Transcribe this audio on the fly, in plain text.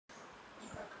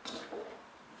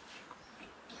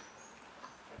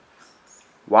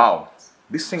Wow,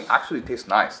 this thing actually tastes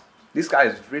nice. This guy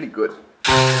is really good.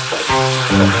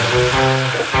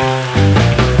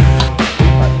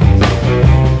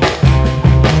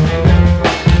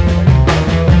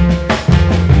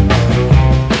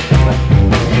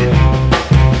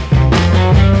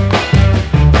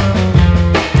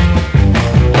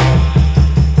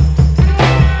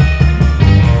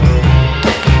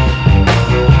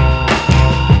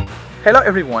 Hello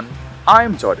everyone,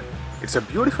 I'm Jordan. It's a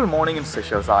beautiful morning in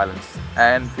Seychelles Islands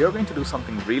and we are going to do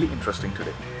something really interesting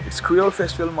today. It's Creole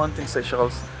Festival month in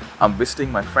Seychelles. I'm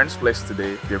visiting my friend's place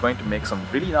today. We are going to make some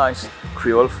really nice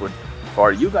Creole food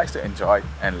for you guys to enjoy,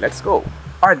 and let's go.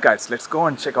 Alright guys, let's go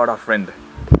and check out our friend.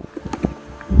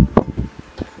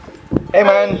 Hey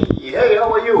man! Hey,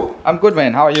 how are you? I'm good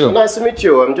man, how are you? Nice to meet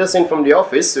you. I'm just in from the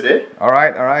office today.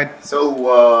 Alright. So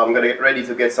I'm gonna get ready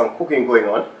to get some cooking going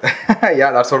on.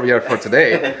 Yeah, that's what we are for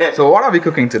today. So what are we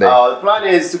cooking today? The plan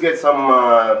is to get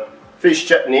some fish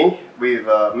chutney with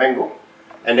mango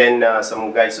and then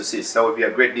some guy sausages. That would be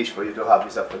a great dish for you to have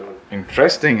this afternoon.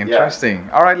 Interesting.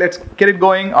 Alright, let's get it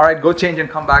going. Alright, go change and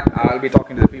come back. I'll be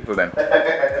talking to the people then.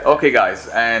 Okay guys,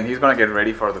 and he's gonna get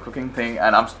ready for the cooking thing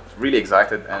and I'm really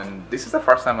excited, and this is the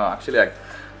first time I actually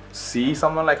see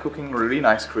someone cooking really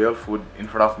nice Creole food in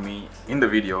front of me in the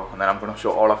video, and then I'm gonna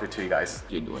show all of it to you guys.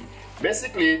 What are you doing?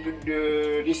 Basically,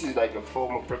 this is like a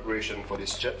form of preparation for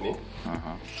this chutney.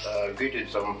 Grated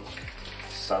some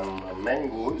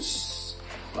mangoes,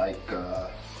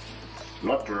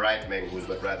 not the ripe mangoes,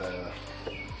 but rather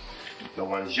the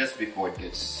ones just before it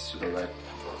gets to the ripe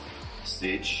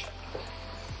stage.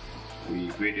 We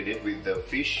grated it with the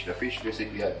fish. The fish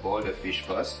basically, I boiled the fish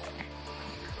first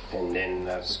and then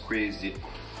I've squeezed it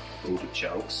into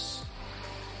chunks,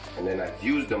 and then I've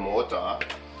used the mortar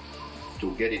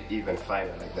to get it even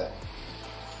finer like that.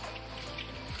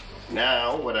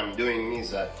 Now what I'm doing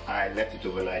is that I left it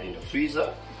overnight in the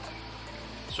freezer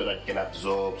so that it can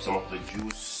absorb some of the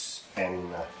juice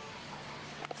and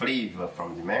flavor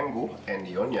from the mango and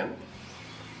the onion.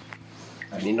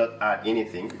 I need not add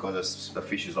anything because the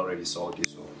fish is already salty.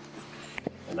 So,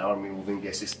 and now I'm removing the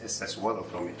excess water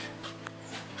from it.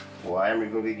 Why I'm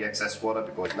removing the excess water?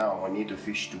 Because now I need the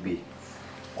fish to be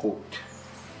cooked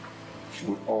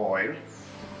in oil.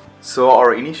 So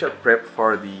our initial prep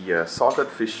for the salted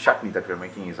fish chutney that we're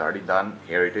making is already done.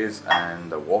 Here it is,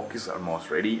 and the wok is almost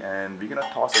ready, and we're gonna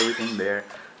toss everything there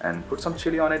and put some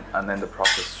chili on it, and then the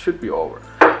process should be over.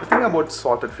 The thing about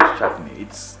salted fish chutney,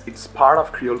 it's part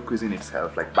of Creole cuisine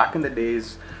itself. Back in the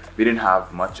days, we didn't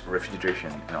have much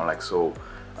refrigeration,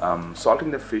 salting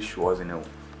the fish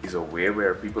is a way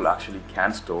where people actually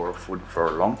can store food for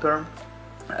long term,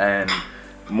 and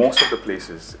most of the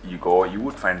places you go, you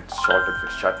would find salted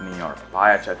fish chutney or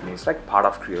papaya chutney. It's part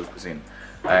of Creole cuisine.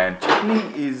 And chutney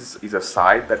is a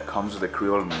side that comes with a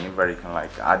Creole name, where you can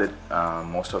add it.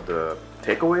 Most of the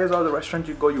takeaways or the restaurant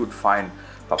you go, you would find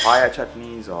papaya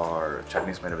chutneys or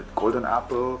chutneys made with golden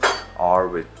apple or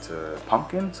with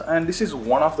pumpkins. And this is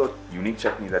one of the unique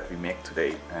chutneys that we make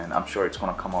today, and I'm sure it's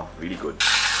gonna come out really good.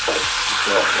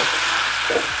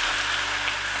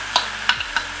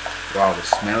 Wow, the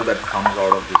smell that comes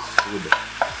out of this food.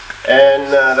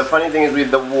 And the funny thing is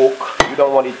with the wok, you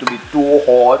don't want it to be too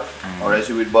hot, or else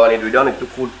you will burn it. We don't need to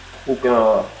cook in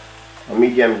a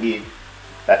medium heat,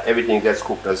 that everything gets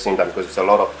cooked at the same time, because it's a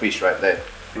lot of fish right there.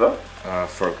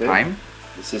 For thyme?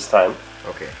 This is thyme.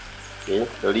 Okay.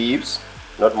 The leaves,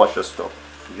 not much of stuff.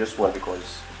 Just one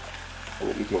because I'm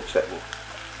eating chutney.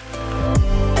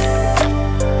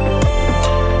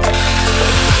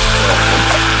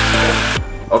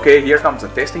 Okay, here comes the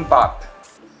tasting part.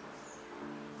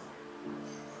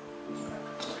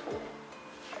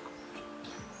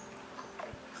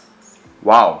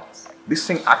 Wow, this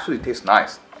thing actually tastes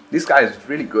nice. This guy is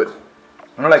really good.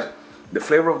 The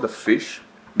flavor of the fish,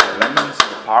 the lemons,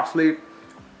 the parsley,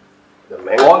 the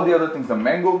mango, all the other things, the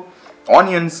mango,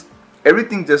 onions,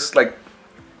 everything just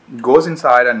goes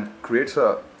inside and creates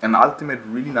an ultimate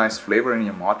really nice flavor in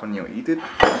your mouth when you eat it.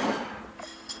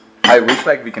 I wish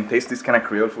we can taste this kind of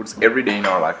Creole foods every day in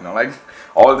our life,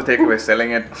 all the takeaways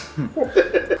selling it.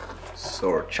 So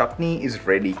our chutney is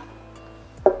ready.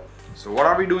 So what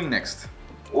are we doing next?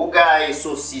 Roughai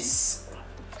saucisse.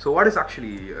 So what is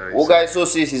actually... Roughai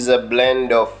saucisse is a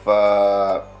blend of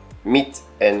meat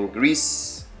and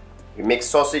grease. We make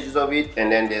sausages of it,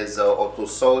 and then there's also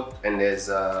salt, and there's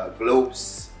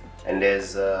cloves, and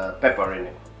there's pepper in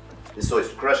it. So it's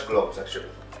crushed cloves actually.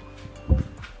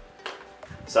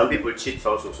 Some people cheat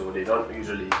also, so they don't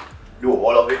usually do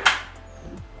all of it.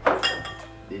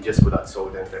 They just put out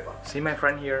salt and pepper. See my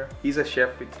friend here, he's a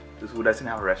chef who doesn't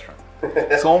have a restaurant.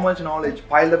 So much knowledge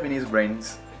piled up in his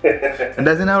brains. and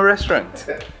that's in our restaurant.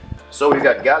 So we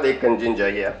got garlic and ginger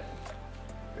here.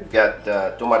 We've got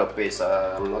tomato paste.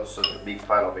 I'm not such a big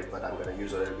fan of it, but I'm gonna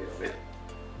use a little bit of it.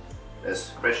 There's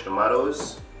fresh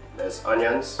tomatoes, there's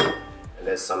onions, and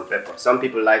there's some pepper. Some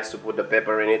people like to put the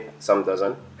pepper in it, some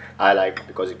doesn't. I like it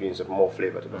because it brings more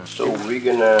flavor to them. So we're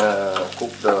gonna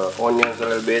cook the onions a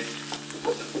little bit.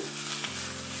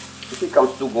 If it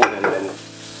comes too golden, then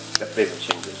the flavor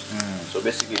changes. So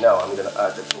basically now I'm gonna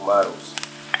add the tomatoes.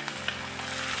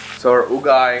 So our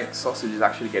ugai sausage is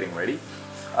actually getting ready.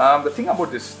 The thing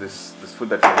about this food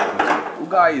that we're making,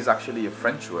 ugai is actually a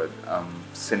French word.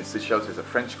 Since Seychelles is a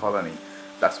French colony,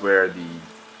 that's where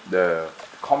the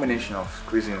combination of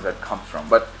cuisines that comes from.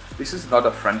 But this is not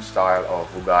a French style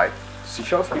of ugai.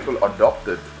 Seychelles people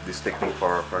adopted this technique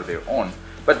for their own.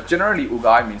 But generally,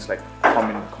 ugai means like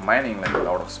combining like a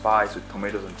lot of spice with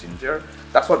tomatoes and ginger.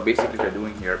 That's what basically we're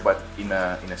doing here. But in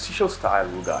a Seychelles style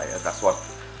ugai, that's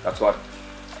what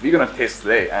we're gonna taste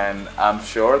today. And I'm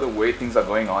sure the way things are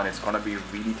going on, it's gonna be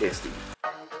really tasty.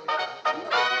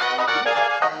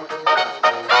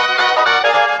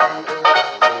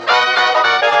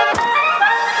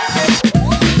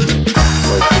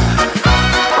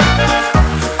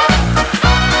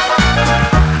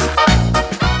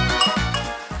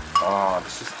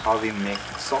 This is how we make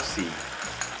saucy.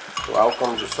 So how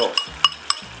comes the sauce?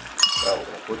 Now I'm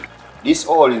gonna put it. This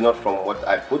oil is not from what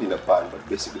I put in the pan, but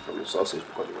basically from the sausage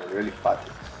because it was really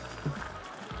fatty.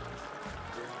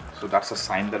 So that's a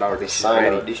sign that our dish is Our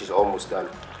ready. dish is almost done.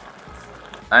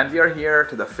 And we are here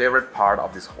to the favorite part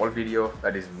of this whole video,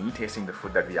 that is me tasting the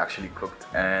food that we actually cooked.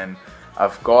 And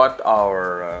I've got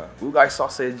our ugai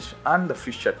sausage and the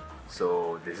fish chutney.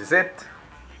 So this is it.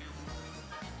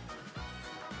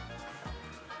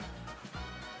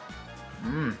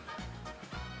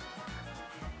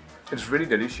 It's really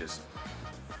delicious.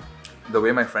 The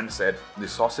way my friend said, the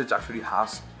sausage actually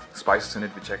has spices in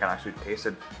it, which I can actually taste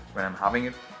it when I'm having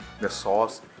it. The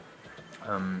sauce,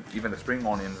 even the spring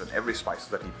onions and every spice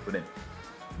that he put in,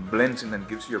 blends in and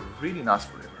gives you a really nice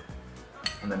flavor.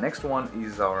 And the next one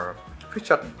is our fish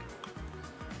chutney.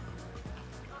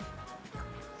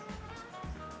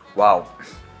 Wow.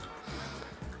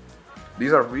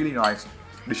 These are really nice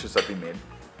dishes that we made,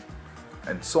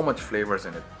 and so much flavors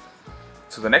in it.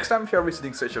 So the next time if you're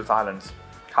visiting Seychelles Islands,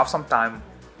 have some time,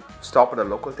 stop at a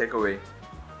local takeaway,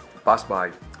 pass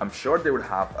by. I'm sure they would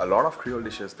have a lot of Creole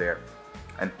dishes there,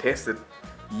 and taste it.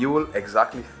 You will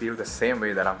exactly feel the same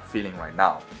way that I'm feeling right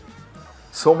now.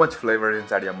 So much flavor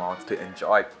inside your mouth to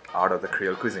enjoy out of the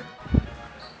Creole cuisine.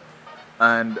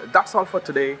 And that's all for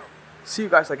today. See you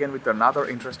guys again with another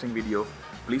interesting video.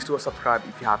 Please do subscribe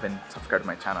if you haven't subscribed to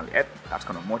my channel yet. That's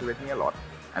gonna motivate me a lot.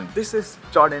 And this is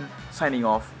Jordan signing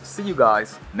off. See you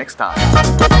guys next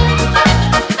time.